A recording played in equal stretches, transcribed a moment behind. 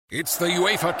It's the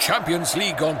UEFA Champions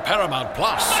League on Paramount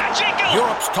Plus. Magical!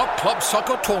 Europe's top club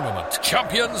soccer tournament.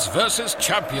 Champions versus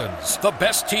champions. The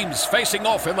best teams facing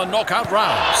off in the knockout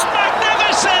rounds.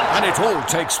 Magnificent! And it all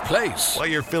takes place while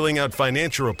you're filling out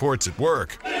financial reports at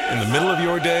work, in the middle of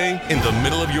your day, in the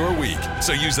middle of your week.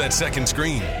 So use that second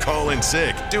screen, call in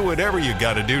sick, do whatever you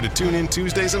got to do to tune in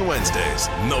Tuesdays and Wednesdays.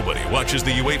 Nobody watches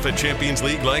the UEFA Champions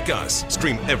League like us.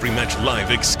 Stream every match live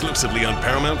exclusively on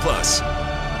Paramount Plus.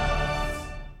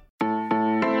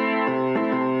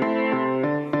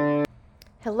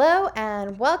 Hello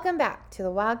and welcome back to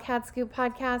the Wildcat Scoop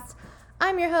podcast.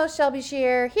 I'm your host, Shelby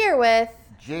Shear, here with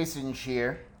Jason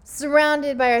Shear,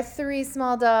 surrounded by our three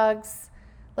small dogs.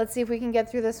 Let's see if we can get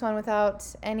through this one without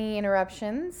any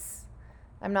interruptions.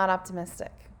 I'm not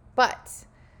optimistic, but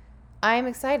I'm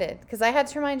excited because I had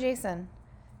to remind Jason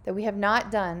that we have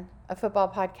not done a football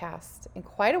podcast in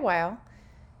quite a while,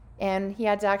 and he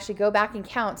had to actually go back and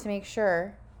count to make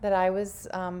sure that I was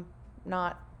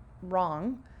not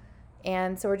wrong.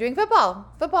 And so we're doing football.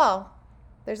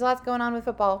 There's lots going on with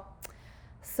football.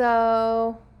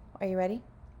 So, are you ready?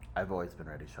 I've always been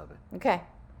ready, Shelby. Okay.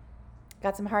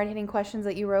 Got some hard-hitting questions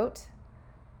that you wrote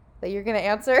that you're going to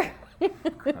answer?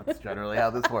 That's generally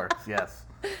how this works, yes.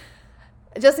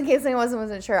 Just in case anyone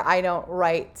wasn't sure, I don't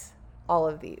write all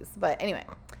of these. But anyway.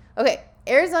 Okay.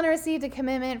 Arizona received a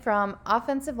commitment from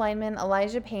offensive lineman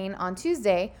Elijah Payne on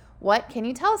Tuesday. What can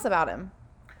you tell us about him?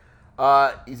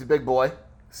 He's a big boy.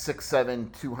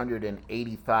 6'7",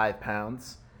 285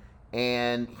 pounds.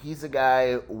 And he's a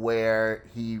guy where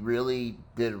he really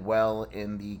did well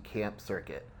in the camp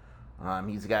circuit.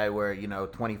 He's a guy where,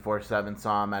 24/7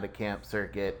 saw him at a camp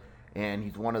circuit. And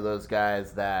he's one of those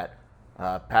guys that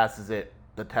passes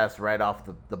the test right off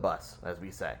the bus, as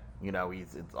we say.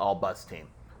 It's all bus team.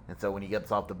 And so when he gets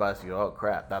off the bus, you go, oh,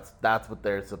 crap, that's what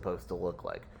they're supposed to look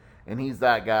like. And he's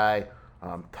that guy,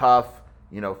 tough.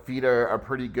 Feet are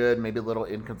pretty good, maybe a little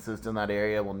inconsistent in that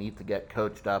area. We'll need to get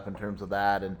coached up in terms of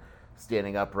that and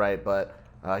standing upright. But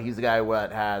he's a guy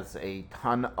that has a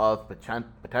ton of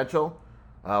potential.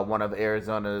 One of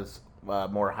Arizona's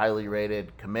more highly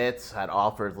rated commits, had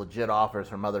legit offers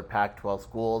from other Pac-12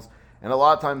 schools. And a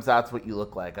lot of times that's what you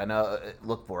look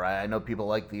for. I know people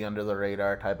like the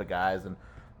under-the-radar type of guys, and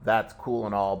that's cool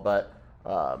and all, but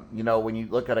when you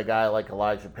look at a guy like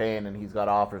Elijah Payne and he's got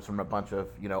offers from a bunch of,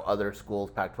 other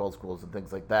schools, Pac-12 schools and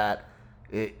things like that,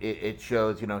 it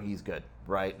shows, he's good,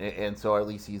 right? And so at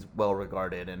least he's well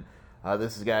regarded. And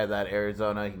this is a guy that he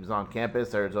was on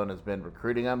campus. Arizona's been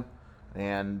recruiting him,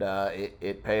 and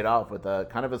it paid off with a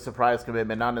kind of a surprise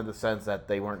commitment, not in the sense that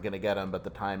they weren't going to get him, but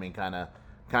the timing kind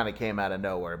of came out of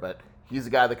nowhere. But he's a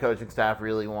guy the coaching staff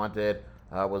really wanted.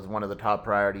 Was one of the top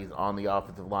priorities on the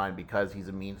offensive line because he's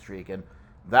a mean streak. And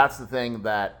that's the thing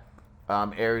that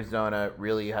Arizona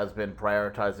really has been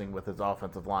prioritizing with his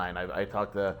offensive line. I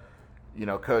talked to,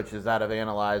 coaches that have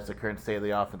analyzed the current state of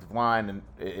the offensive line, and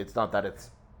it's not that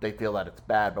they feel that it's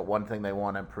bad, but one thing they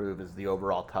want to improve is the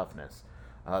overall toughness.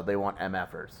 They want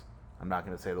MFers. I'm not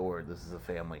going to say the word. This is a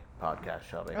family podcast,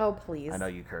 Shelby. Oh, please. I know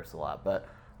you curse a lot, but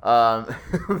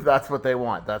that's what they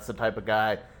want. That's the type of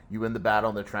guy you win the battle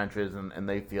in the trenches, and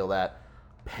they feel that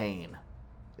Pain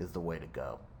is the way to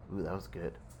go. Ooh, that was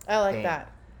good. I like Pain. that.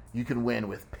 You can win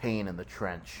with pain in the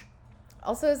trench.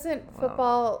 Also, isn't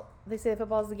football, they say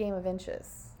football is the game of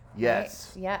inches.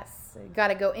 Yes. Right? Yes. You got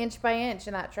to go inch by inch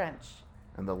in that trench.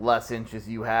 And the less inches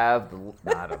you have,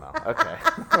 I don't know. Okay.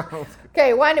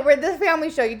 Okay, we're this family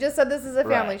show. You just said this is a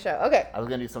family show. Okay. I was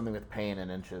going to do something with pain in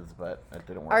inches, but it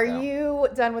didn't work Are out. you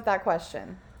done with that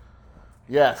question?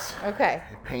 Yes. Okay.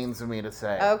 It pains me to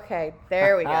say. Okay,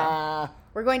 there we go.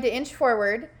 We're going to inch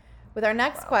forward with our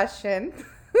next question.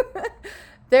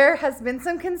 There has been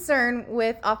some concern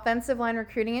with offensive line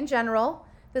recruiting in general.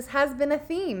 This has been a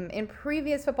theme in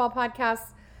previous football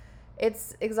podcasts.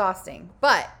 It's exhausting.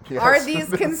 But are these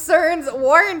concerns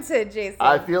warranted, Jason?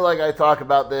 I feel like I talk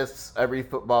about this every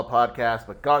football podcast,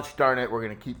 but gosh darn it, we're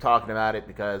going to keep talking about it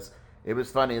because it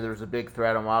was funny. There was a big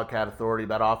thread on Wildcat Authority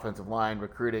about offensive line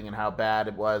recruiting and how bad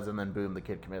it was, and then boom, the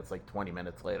kid commits like 20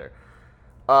 minutes later.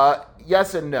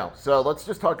 Yes and no. So let's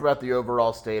just talk about the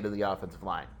overall state of the offensive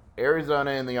line.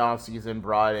 Arizona in the offseason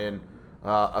brought in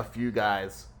a few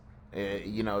guys.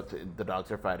 The dogs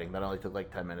are fighting. That only took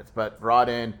like 10 minutes. But brought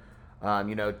in,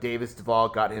 Davis Duvall,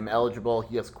 got him eligible.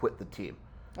 He has quit the team.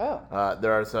 Oh.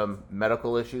 There are some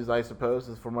medical issues, I suppose,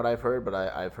 is from what I've heard. But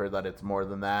I've heard that it's more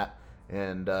than that.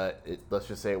 And let's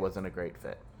just say it wasn't a great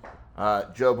fit.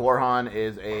 Joe Borhan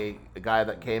is a guy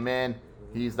that came in.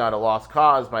 He's not a lost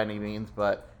cause by any means,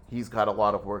 but he's got a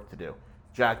lot of work to do.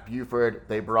 Jack Buford,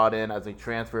 they brought in as a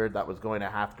transfer that was going to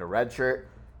have to redshirt.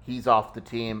 he's off the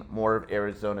team, more of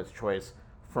Arizona's choice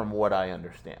from what I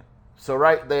understand. So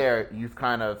right there, you've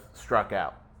kind of struck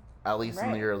out, at least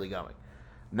in the early going.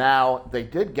 Now, they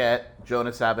did get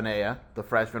Jonas Avenea, the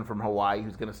freshman from Hawaii,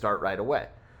 who's going to start right away.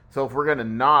 So if we're going to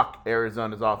knock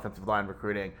Arizona's offensive line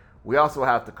recruiting, we also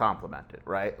have to compliment it,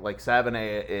 right? Like,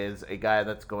 Savenea is a guy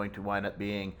that's going to wind up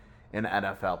being an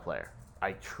NFL player.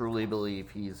 I truly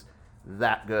believe he's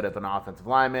that good of an offensive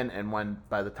lineman, and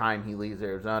by the time he leaves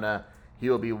Arizona, he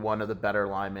will be one of the better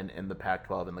linemen in the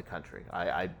Pac-12 in the country.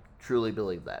 I truly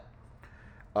believe that.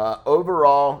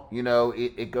 Overall,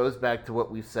 it goes back to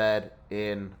what we've said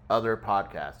in other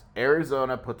podcasts.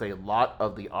 Arizona puts a lot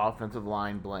of the offensive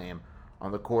line blame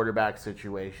on the quarterback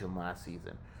situation last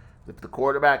season. If the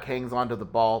quarterback hangs onto the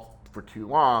ball for too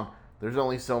long, there's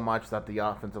only so much that the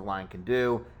offensive line can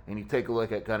do. And you take a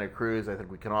look at Gunnar Cruz, I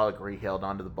think we can all agree he held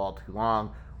onto the ball too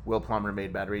long. Will Plummer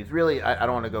made bad reads. Really, I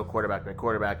don't want to go quarterback by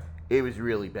quarterback. It was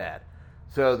really bad.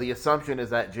 So the assumption is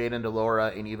that Jaden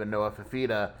DeLora and even Noah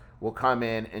Fafita will come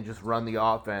in and just run the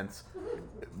offense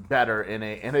better in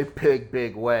a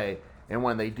big way. And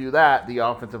when they do that, the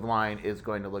offensive line is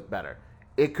going to look better.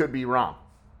 It could be wrong.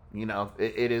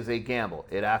 It is a gamble.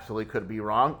 It absolutely could be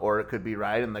wrong, or it could be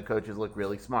right, and the coaches look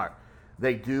really smart.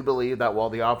 They do believe that while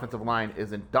the offensive line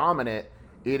isn't dominant,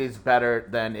 it is better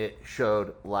than it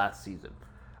showed last season.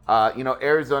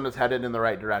 Arizona's headed in the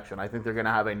right direction. I think they're going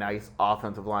to have a nice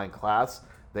offensive line class.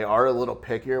 They are a little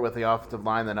pickier with the offensive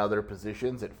line than other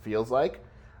positions, it feels like.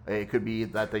 It could be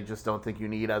that they just don't think you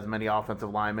need as many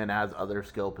offensive linemen as other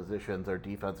skill positions or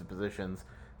defensive positions,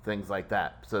 things like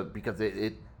that. So because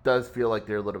it does feel like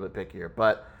they're a little bit pickier.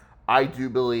 But I do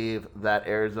believe that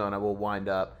Arizona will wind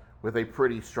up with a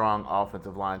pretty strong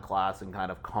offensive line class and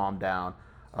kind of calm down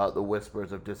the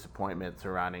whispers of disappointment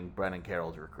surrounding Brennan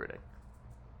Carroll's recruiting.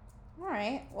 All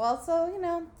right. Well,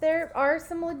 so, there are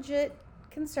some legit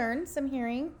concerns I'm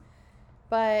hearing,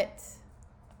 but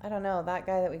I don't know. That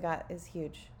guy that we got is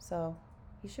huge, so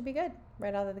he should be good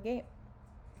right out of the gate.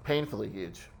 Painfully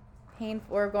huge.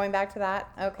 We're going back to that?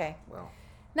 Okay. Well.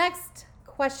 Next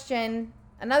question.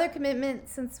 Another commitment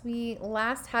since we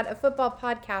last had a football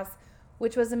podcast,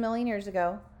 which was 1 million years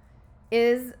ago,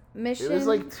 is Mission... It was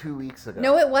like 2 weeks ago.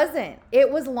 No, it wasn't. It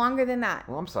was longer than that.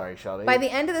 Well, I'm sorry, Shelby. By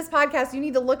the end of this podcast, you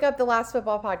need to look up the last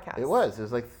football podcast. It was. It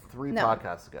was like 3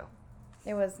 podcasts ago.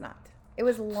 It was not. It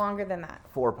was longer than that.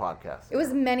 4 podcasts ago. It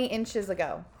was many inches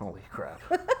ago. Holy crap.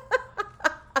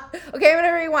 Okay, I'm going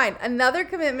to rewind. Another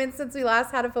commitment since we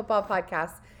last had a football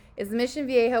podcast is Mission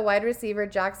Viejo wide receiver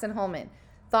Jackson Holman.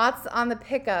 Thoughts on the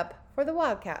pickup for the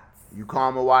Wildcats? You call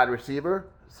him a wide receiver.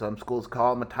 Some schools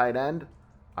call him a tight end.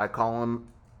 I call him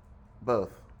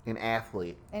both, an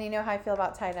athlete. And you know how I feel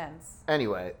about tight ends.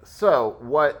 Anyway, so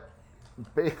what...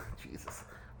 Jesus,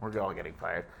 we're all getting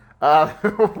fired.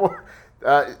 Holman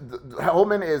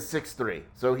is 6'3",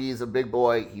 so he's a big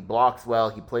boy. He blocks well.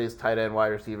 He plays tight end wide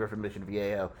receiver for Mission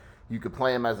Viejo. You could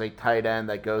play him as a tight end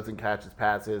that goes and catches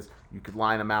passes. You could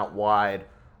line him out wide,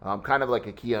 kind of like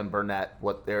a Keon Burnett,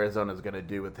 what Arizona's going to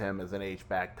do with him as an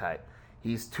H-back type.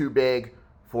 He's too big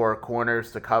for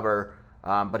corners to cover,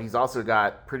 but he's also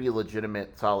got pretty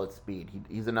legitimate, solid speed.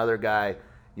 He's another guy,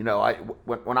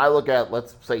 when I look at,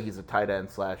 let's say he's a tight end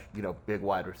 / big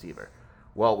wide receiver.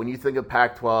 Well, when you think of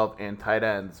Pac-12 and tight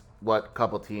ends, what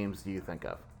couple teams do you think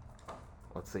of?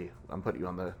 Let's see. I'm putting you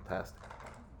on the test.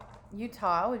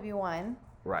 Utah would be one.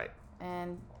 Right.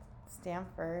 And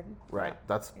Stanford. Right.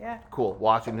 That's cool.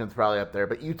 Washington's probably up there.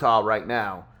 But Utah right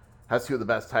now has 2 of the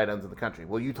best tight ends in the country.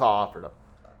 Well, Utah offered him.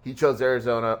 He chose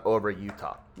Arizona over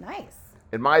Utah. Nice.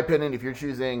 In my opinion, if you're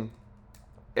choosing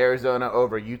Arizona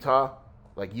over Utah,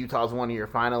 like Utah's one of your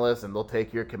finalists and they'll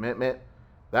take your commitment,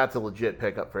 that's a legit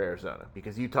pickup for Arizona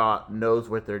because Utah knows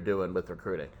what they're doing with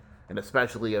recruiting and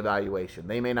especially evaluation.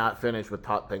 They may not finish with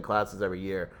top 10 classes every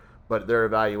year, but their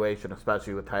evaluation,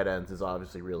 especially with tight ends, is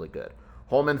obviously really good.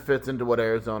 Holman fits into what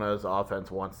Arizona's offense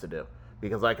wants to do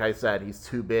because, like I said, he's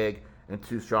too big and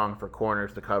too strong for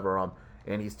corners to cover him,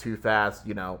 and he's too fast,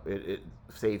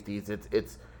 safeties.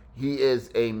 He is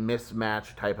a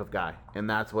mismatch type of guy, and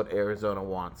that's what Arizona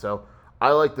wants. So I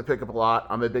like the pickup a lot.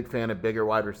 I'm a big fan of bigger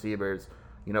wide receivers.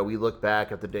 We look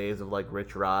back at the days of like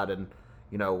Rich Rod and,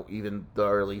 even the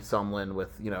early Sumlin with,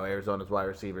 Arizona's wide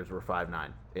receivers were 5'9",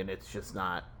 and it's just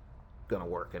not going to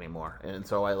work anymore. And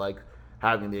so I like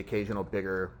having the occasional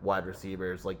bigger wide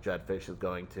receivers like Jedd Fisch is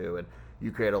going to, and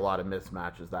you create a lot of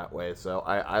mismatches that way. So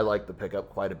I like the pickup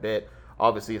quite a bit.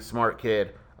 Obviously a smart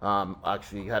kid.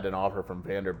 Actually had an offer from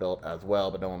Vanderbilt as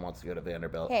well, but no one wants to go to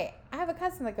Vanderbilt. Hey, I have a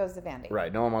cousin that goes to Vandy.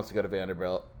 Right, no one wants to go to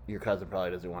Vanderbilt. Your cousin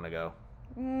probably doesn't want to go.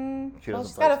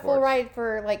 She's got a full ride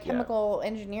for like chemical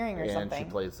engineering or something. And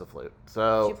she plays the flute.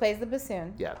 So she plays the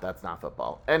bassoon. Yeah, that's not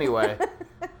football. Anyway,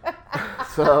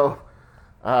 so,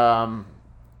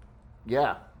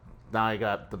 yeah. Now I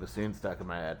got the bassoon stuck in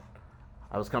my head.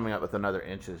 I was coming up with another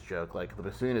inches joke. Like, the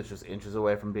bassoon is just inches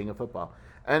away from being a football.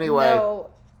 Anyway. No,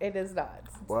 it is not.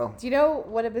 Well. Do you know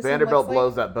what a bassoon Vanderbilt looks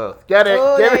blows at both. Get it.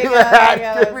 Oh, Give me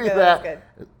that. Give me that.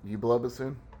 Good. You blow a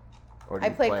bassoon? Or do I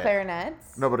you play it? clarinet.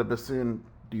 No, but a bassoon,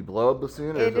 do you blow a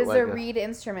bassoon? Or It is like a reed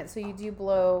instrument, so you do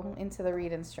blow into the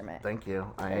reed instrument. Thank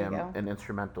you. I There you am go. an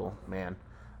instrumental man.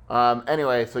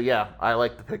 Anyway, so yeah, I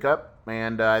like the pickup.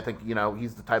 And I think,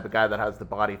 he's the type of guy that has the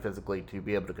body physically to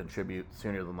be able to contribute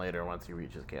sooner than later once he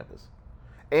reaches campus.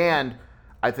 And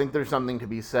I think there's something to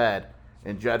be said,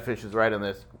 and Jedfish is right on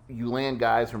this. You land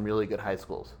guys from really good high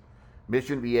schools.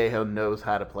 Mission Viejo knows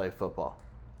how to play football.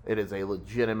 It is a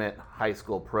legitimate high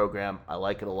school program. I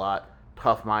like it a lot.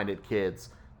 Tough-minded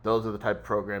kids. Those are the type of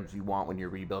programs you want when you're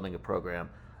rebuilding a program.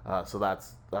 So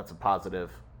that's a positive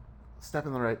step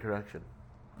in the right direction.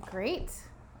 Great.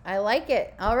 I like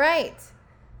it. All right.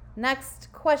 Next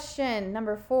question,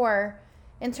 number 4.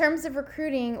 In terms of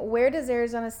recruiting, where does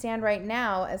Arizona stand right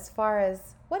now as far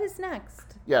as what is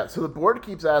next? Yeah, so the board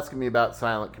keeps asking me about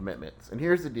silent commitments. And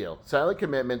here's the deal. Silent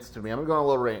commitments, to me, I'm going a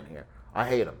little rant here. I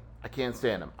hate them. I can't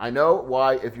stand them. I know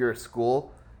why, if you're a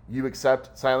school, you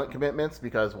accept silent commitments,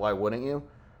 because why wouldn't you?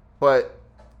 But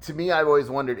to me, I've always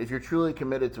wondered, if you're truly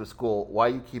committed to a school, why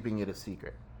are you keeping it a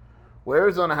secret? Well,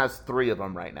 Arizona has 3 of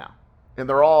them right now. And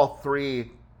they're all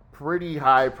 3 pretty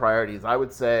high priorities. I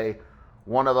would say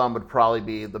one of them would probably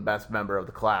be the best member of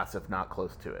the class, if not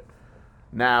close to it.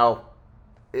 Now,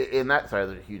 in that, sorry,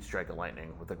 there's a huge strike of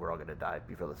lightning. I think we're all going to die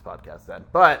before this podcast then.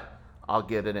 But I'll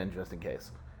get it in just in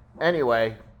case.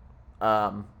 Anyway,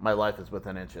 my life is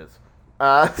within inches.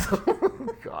 God.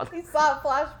 You saw it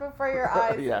flash before your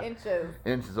eyes, Yeah. inches.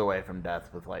 Inches away from death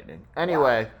with lightning.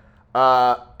 Anyway,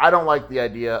 I don't like the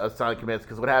idea of silent commits,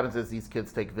 because what happens is these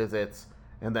kids take visits,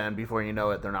 and then before you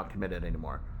know it, they're not committed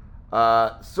anymore.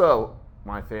 So,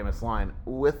 my famous line,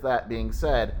 with that being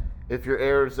said, if you're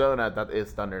Arizona, that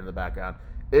is thunder in the background,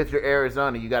 if you're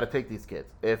Arizona, you got to take these kids.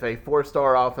 If a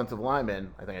 4-star offensive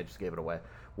lineman, I think I just gave it away,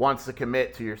 wants to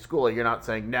commit to your school, you're not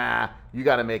saying, nah, you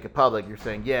got to make it public. You're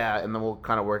saying, yeah, and then we'll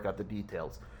kind of work out the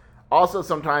details. Also,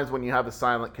 sometimes when you have a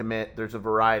silent commit, there's a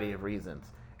variety of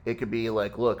reasons. It could be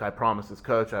like, look, I promised this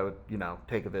coach I would,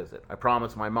 take a visit. I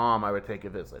promised my mom I would take a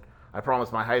visit. I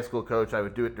promised my high school coach I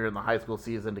would do it during the high school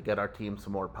season to get our team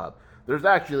some more pub. There's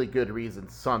actually good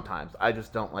reasons sometimes. I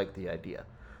just don't like the idea.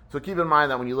 So keep in mind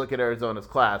that when you look at Arizona's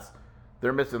class,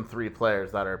 they're missing 3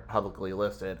 players that are publicly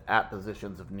listed at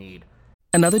positions of need.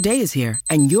 Another day is here,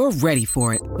 and you're ready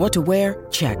for it. What to wear?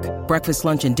 Check. Breakfast,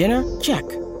 lunch, and dinner? Check.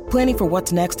 Planning for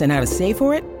what's next and how to save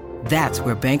for it? That's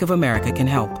where Bank of America can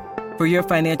help. For your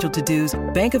financial to-dos,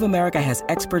 Bank of America has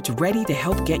experts ready to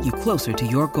help get you closer to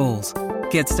your goals.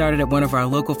 Get started at one of our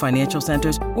local financial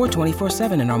centers or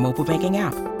 24/7 in our mobile banking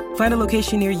app. Find a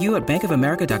location near you at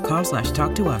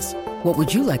bankofamerica.com/talktous. What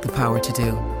would you like the power to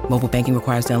do? Mobile banking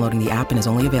requires downloading the app and is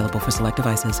only available for select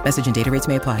devices. Message and data rates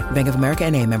may apply. Bank of America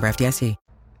NA, member FDIC.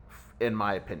 In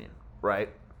my opinion, right?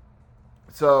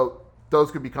 So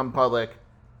those could become public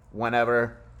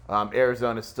whenever.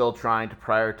 Arizona is still trying to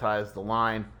prioritize the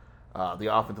line. The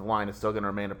offensive line is still going to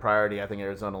remain a priority. I think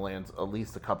Arizona lands at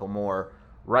least a couple more.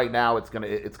 Right now, it's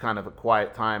kind of a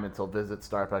quiet time until visits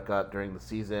start back up during the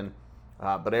season.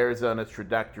 But Arizona's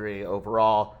trajectory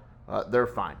overall, they're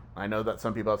fine. I know that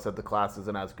some people have said the class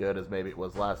isn't as good as maybe it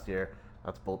was last year.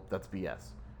 That's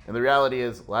BS. And the reality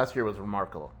is, last year was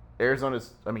remarkable.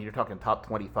 Arizona's, you're talking top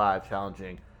 25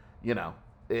 challenging,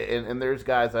 and there's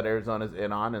guys that Arizona's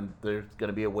in on, and there's going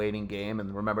to be a waiting game.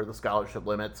 And remember, the scholarship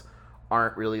limits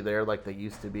aren't really there like they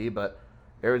used to be, but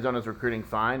Arizona's recruiting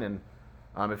fine. And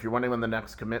if you're wondering when the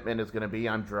next commitment is going to be,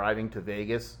 I'm driving to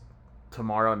Vegas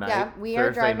tomorrow night. Yeah, we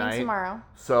are driving tomorrow.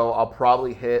 So I'll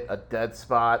probably hit a dead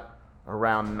spot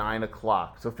around 9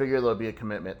 o'clock. So figure there'll be a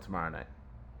commitment tomorrow night.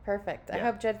 Perfect. Yeah. I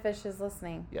hope Jedfish is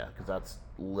listening. Yeah, because that's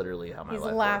literally how my life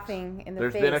works. He's laughing in the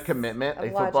face. There's been a commitment, a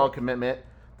logic. football commitment,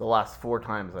 the last 4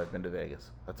 times I've been to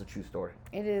Vegas. That's a true story.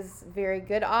 It is very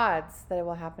good odds that it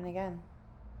will happen again.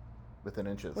 Within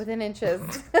inches. Within inches.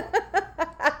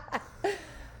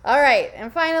 All right,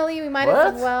 and finally, we might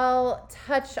as well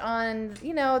touch on,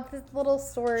 this little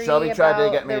story Shelby about tried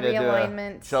to get me the to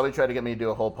realignment. Shelby tried to get me to do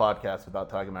a whole podcast without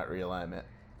talking about realignment.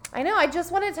 I know. I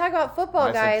just wanted to talk about football,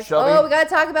 I said, guys. Shelby, we got to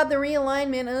talk about the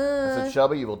realignment. I said,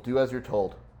 Shelby, you will do as you're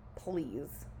told.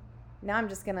 Please. Now I'm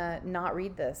just going to not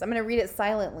read this. I'm going to read it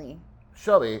silently.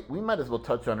 Shelby, we might as well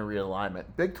touch on a realignment.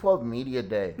 Big 12 Media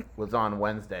Day was on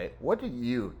Wednesday. What did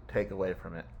you take away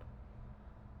from it?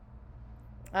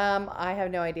 I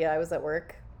have no idea. I was at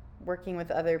work, working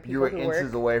with other people You were who inches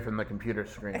work. away from the computer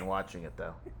screen watching it,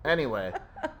 though. Anyway,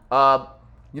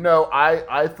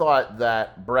 I thought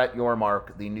that Brett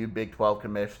Yormark, the new Big 12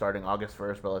 commish starting August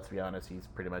 1st, but let's be honest, he's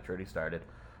pretty much already started,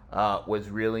 was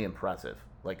really impressive.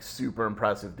 Like, super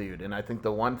impressive dude. And I think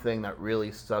the one thing that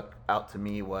really stuck out to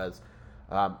me was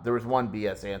there was one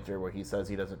BS answer where he says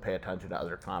he doesn't pay attention to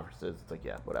other conferences. It's like,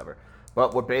 yeah, whatever.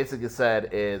 But what basically said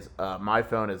is my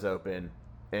phone is open,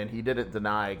 and he didn't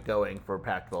deny going for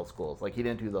Pac-12 schools. Like, he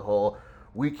didn't do the whole,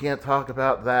 we can't talk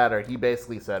about that, or he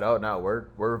basically said, oh, no,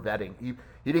 we're vetting. He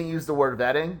didn't use the word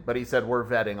vetting, but he said we're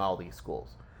vetting all these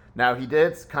schools. Now, he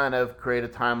did kind of create a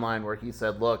timeline where he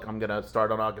said, look, I'm going to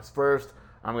start on August 1st.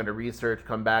 I'm going to research,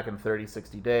 come back in 30,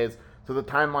 60 days. So the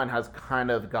timeline has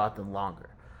kind of gotten longer.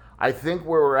 I think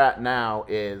where we're at now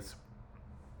is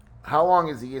how long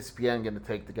is ESPN going to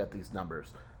take to get these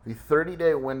numbers? The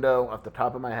 30-day window, off the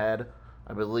top of my head,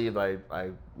 I believe I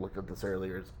looked at this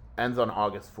earlier, ends on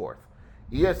August 4th.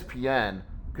 ESPN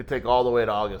could take all the way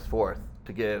to August 4th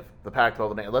to give the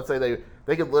Pac-12 a name. Let's say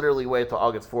they could literally wait till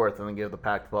August 4th and then give the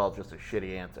Pac-12 just a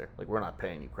shitty answer. Like, we're not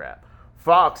paying you crap.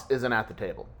 Fox isn't at the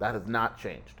table. That has not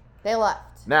changed. They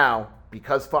left. Now,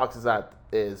 because Fox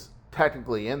is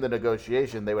technically in the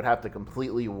negotiation, they would have to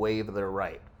completely waive their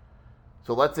right.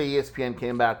 So let's say ESPN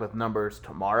came back with numbers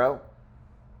tomorrow.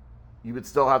 You would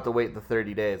still have to wait the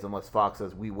 30 days unless Fox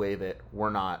says, we waive it,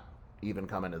 we're not even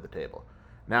coming to the table.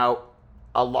 Now,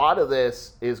 a lot of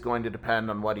this is going to depend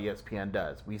on what ESPN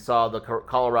does. We saw the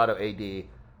Colorado AD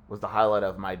was the highlight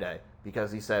of my day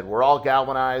because he said, we're all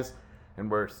galvanized and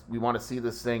we want to see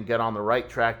this thing get on the right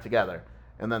track together.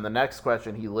 And then the next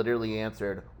question, he literally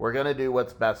answered, we're going to do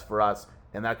what's best for us,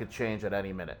 and that could change at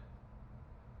any minute.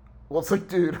 Well, it's like,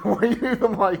 dude, why are you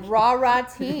even like... Rah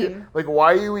team. Like,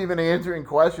 why are you even answering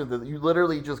questions that you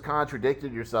literally just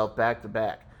contradicted yourself back to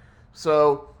back?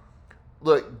 So,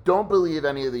 look, don't believe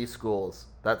any of these schools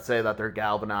that say that they're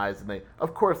galvanized, and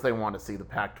of course they want to see the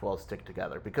Pac-12 stick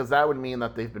together, because that would mean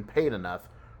that they've been paid enough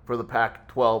for the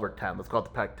Pac-12 or 10. Let's call it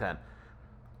the Pac-10.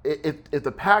 If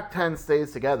the Pac-10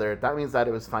 stays together, that means that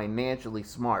it was financially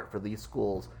smart for these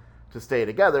schools to stay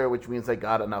together, which means they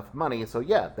got enough money. So,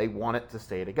 yeah, they want it to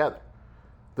stay together.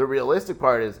 The realistic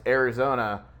part is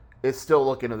Arizona is still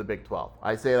looking to the Big 12.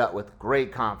 I say that with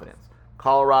great confidence.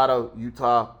 Colorado,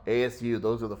 Utah, ASU,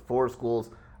 those are the four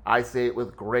schools. I say it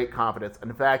with great confidence.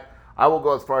 And in fact, I will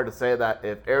go as far to say that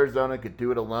if Arizona could do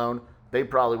it alone, they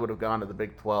probably would have gone to the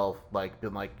Big 12,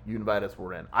 been like, you invite us,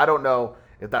 we're in. I don't know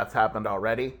if that's happened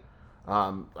already.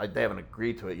 They haven't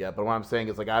agreed to it yet, but what I'm saying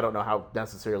is, I don't know how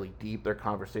necessarily deep their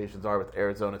conversations are with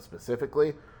Arizona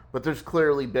specifically, but there's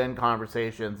clearly been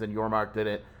conversations, and Yormark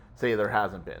didn't say there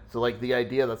hasn't been. So, the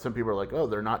idea that some people are like, oh,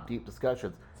 they're not deep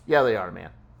discussions. Yeah, they are,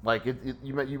 man.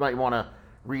 You might want to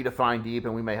redefine deep,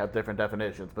 and we may have different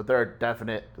definitions, but there are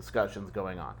definite discussions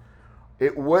going on.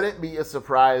 It wouldn't be a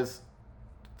surprise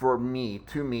to me,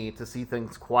 to see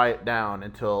things quiet down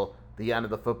until the end of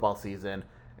the football season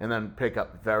and then pick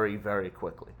up very, very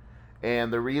quickly.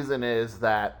 And the reason is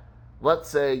that, let's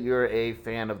say you're a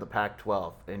fan of the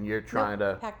Pac-12 and you're trying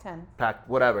to... Pac-10.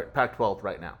 Pac-12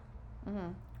 right now.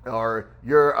 Mm-hmm. Or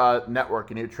you're a network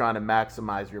and you're trying to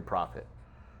maximize your profit,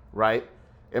 right?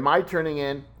 Am I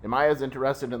as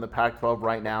interested in the Pac-12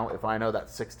 right now if I know that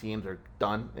 6 teams are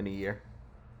done in a year?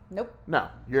 Nope. No,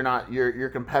 you're not. Your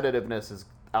competitiveness is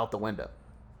out the window.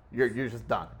 You're just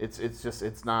done. It's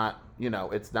not,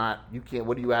 it's not, you can't,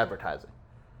 what are you advertising?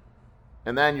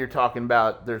 And then you're talking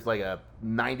about, there's like a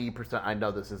 90%, I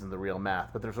know this isn't the real math,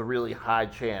 but there's a really high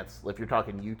chance, if you're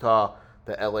talking Utah,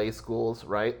 the LA schools,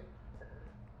 right,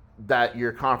 that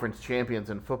your conference champions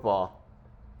in football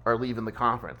are leaving the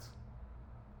conference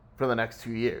for the next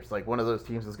 2 years. Like, one of those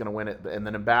teams is going to win it. And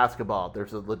then in basketball,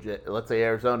 there's a legit, let's say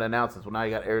Arizona announces, well, now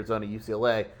you got Arizona,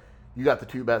 UCLA, you got the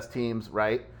 2 best teams,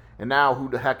 right? And now who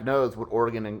the heck knows what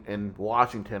Oregon and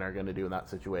Washington are going to do in that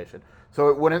situation. So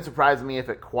it wouldn't surprise me if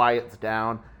it quiets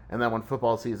down, and then when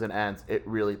football season ends, it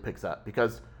really picks up.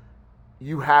 Because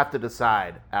you have to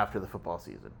decide after the football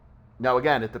season. Now,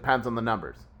 again, it depends on the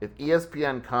numbers. If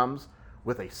ESPN comes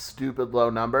with a stupid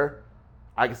low number,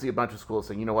 I can see a bunch of schools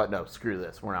saying, you know what, no, screw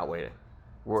this. We're not waiting.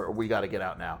 We got to get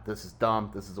out now. This is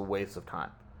dumb. This is a waste of time.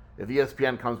 If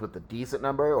ESPN comes with a decent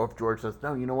number, or if George says,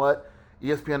 no, you know what,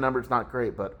 ESPN number's not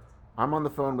great, but I'm on the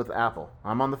phone with Apple.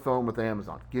 I'm on the phone with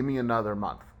Amazon. Give me another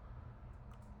month.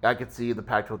 I could see the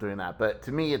Pac-12 doing that. But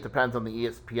to me, it depends on the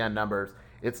ESPN numbers.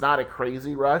 It's not a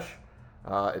crazy rush.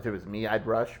 If it was me, I'd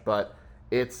rush. But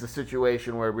it's the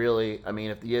situation where really, I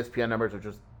mean, if the ESPN numbers are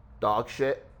just dog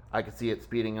shit, I could see it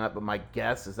speeding up. But my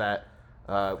guess is that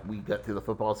we get through the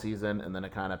football season and then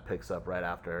it kind of picks up right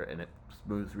after and it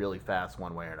moves really fast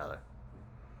one way or another.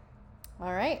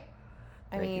 All right.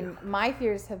 Thank you. My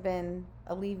fears have been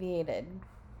alleviated.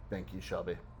 Thank you,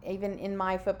 Shelby. Even in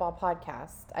my football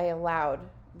podcast, I allowed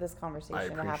this conversation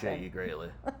to happen. I appreciate you greatly.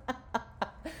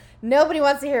 Nobody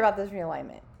wants to hear about this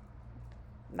realignment.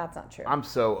 That's not true. I'm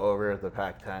so over the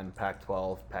Pac-10,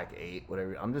 Pac-12, Pac-8,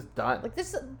 whatever. I'm just done. Like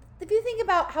this, if you think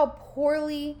about how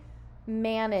poorly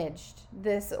managed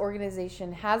this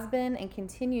organization has been and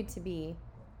continued to be,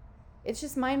 it's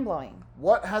just mind-blowing.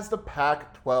 What has the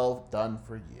Pac-12 done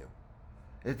for you?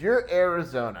 If you're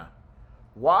Arizona,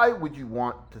 why would you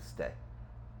want to stay?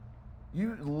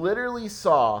 You literally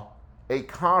saw a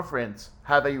conference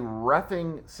have a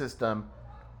reffing system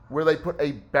where they put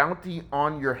a bounty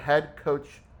on your head coach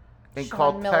and Sean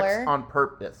called Miller. text on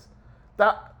purpose.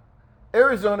 That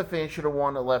Arizona fans should have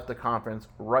wanted to left the conference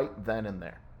right then and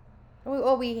there.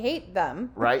 Well, we hate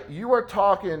them. Right? You are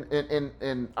talking,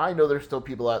 and I know there's still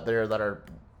people out there that are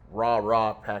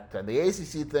raw Pac-10. The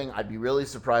ACC thing, I'd be really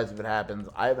surprised if it happens.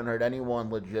 I haven't heard anyone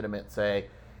legitimate say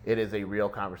it is a real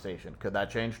conversation. Could that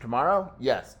change tomorrow?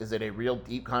 Yes. Is it a real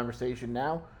deep conversation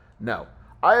now? No.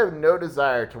 I have no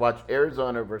desire to watch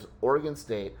Arizona versus Oregon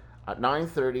State at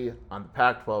 9:30 on the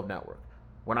Pac-12 network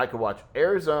when I could watch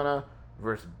Arizona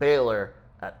versus Baylor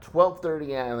at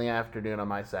 12:30 in the afternoon on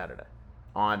my Saturday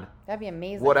on That'd be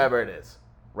amazing. whatever it is,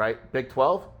 right? Big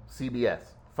 12, CBS,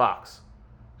 Fox.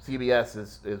 CBS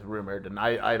is rumored, and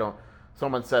I don't.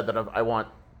 Someone said that I want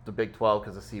the Big 12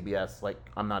 because of CBS. Like,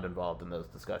 I'm not involved in those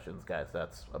discussions, guys.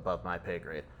 That's above my pay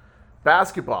grade.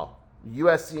 Basketball,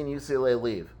 USC and UCLA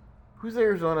leave. Who's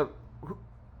Arizona?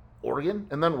 Oregon?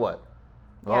 And then what?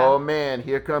 Yeah. Oh, man,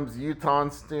 here comes Utah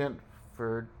and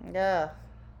Stanford. Ugh.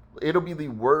 It'll be the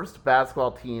worst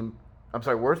basketball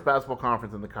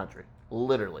conference in the country.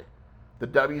 Literally. The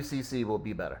WCC will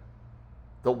be better.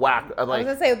 The WAC. I was going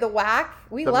to say the WAC.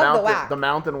 We love the WAC. The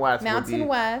Mountain West,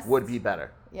 West would be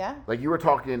better. Yeah. Like, you were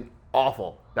talking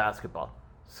awful basketball.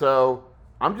 So,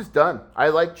 I'm just done. I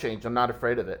like change. I'm not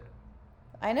afraid of it.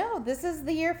 I know. This is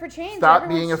the year for change. Stop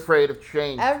being afraid of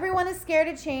change. Everyone is scared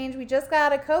of change. We just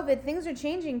got out of COVID. Things are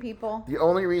changing, people. The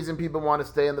only reason people want to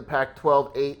stay in the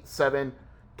Pac-12, 8, 7,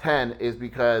 10 is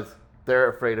because they're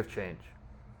afraid of change.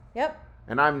 Yep.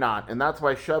 And I'm not. And that's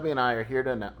why Shelby and I are here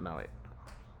to... No, wait.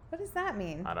 What does that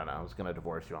mean? I don't know. I was going to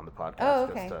divorce you on the podcast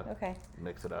Okay. just to Okay.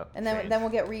 mix it up. And then we'll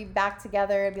get back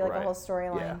together. It'd be like a Right. whole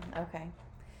storyline. Yeah. Okay.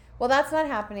 Well, that's not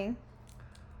happening.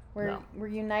 We're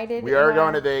united. We are in going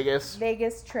our to Vegas.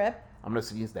 Vegas trip. I'm going to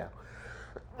sneeze now.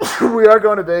 We are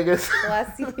going to Vegas.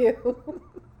 Bless you.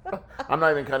 I'm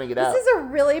not even cutting it out. This is a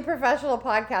really professional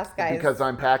podcast, guys. Because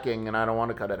I'm packing and I don't want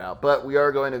to cut it out. But we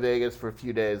are going to Vegas for a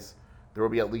few days. There will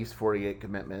be at least 48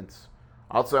 commitments.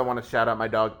 Also, I want to shout out my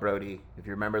dog, Brody. If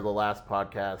you remember the last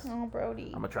podcast. Oh, Brody.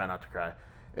 I'm going to try not to cry.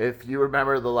 If you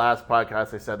remember the last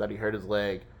podcast, I said that he hurt his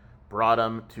leg. Brought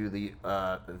him to the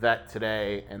vet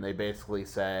today, and they basically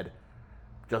said,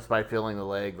 just by feeling the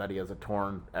leg, that he has a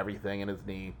torn everything in his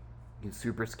knee. He's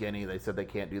super skinny. They said they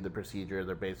can't do the procedure.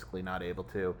 They're basically not able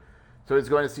to. So he's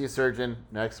going to see a surgeon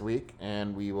next week,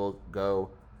 and we will go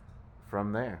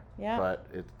from there. Yeah. But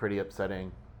it's pretty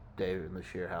upsetting day in the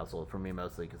Shear household, for me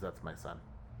mostly, because that's my son.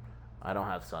 I don't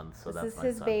have sons, so that's my son.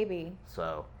 This is his baby.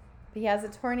 So... He has a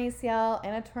torn ACL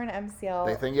and a torn MCL.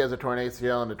 They think he has a torn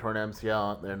ACL and a torn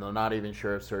MCL, and they're not even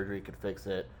sure if surgery could fix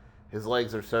it. His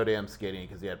legs are so damn skinny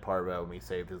because he had parvo, and we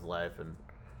saved his life, and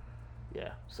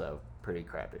yeah, so pretty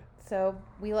crappy. So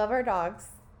we love our dogs,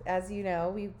 as you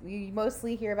know. We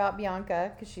mostly hear about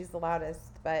Bianca because she's the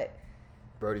loudest, but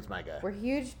Brody's my guy. we're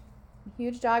huge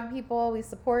dog people. We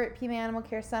support Pima Animal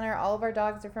Care Center. All of our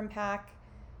dogs are from PAC,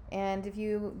 and if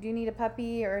you do need a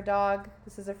puppy or a dog,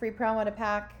 this is a free promo to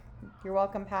PAC. You're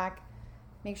welcome, PAC.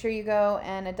 Make sure you go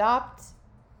and adopt,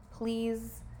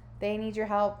 please. They need your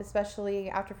help, especially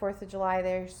after 4th of July.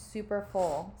 They're super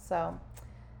full. So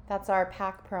that's our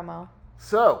PAC promo.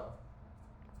 So,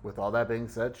 with all that being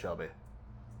said, Shelby,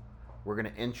 we're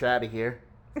going to inch out of here,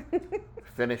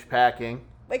 finish packing,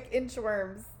 Like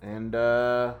inchworms. and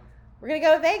We're going to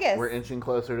go to Vegas. we're inching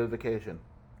closer to vacation.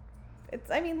 It's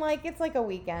like a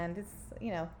weekend. It's,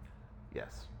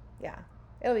 Yes. yeah.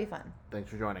 It'll be fun. Thanks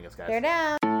for joining us, guys. Bear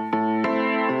down.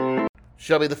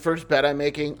 Shelby, the first bet I'm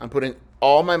making, I'm putting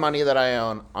all my money that I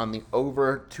own on the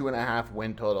over 2.5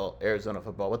 win total Arizona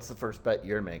football. What's the first bet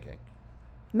you're making?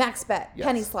 Max bet. Yes.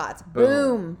 Penny slots.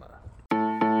 Boom. Boom.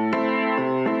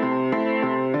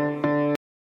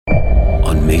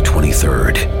 On May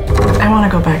 23rd. I want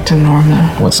to go back to normal.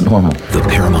 What's normal? The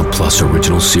Paramount Plus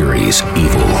original series,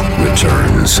 Evil,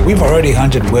 returns. We've already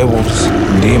hunted werewolves,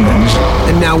 demons.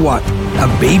 And now what? A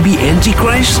baby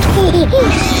Antichrist?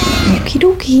 Okie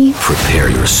dokie. Prepare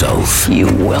yourself. You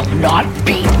will not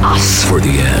beat us. For the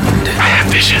end. I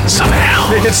have visions of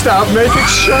hell. Make it stop. Make it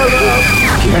shut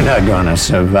up. You're not gonna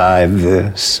survive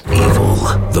this. Evil,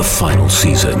 the final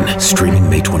season. Streaming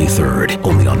May 23rd,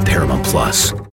 only on Paramount Plus.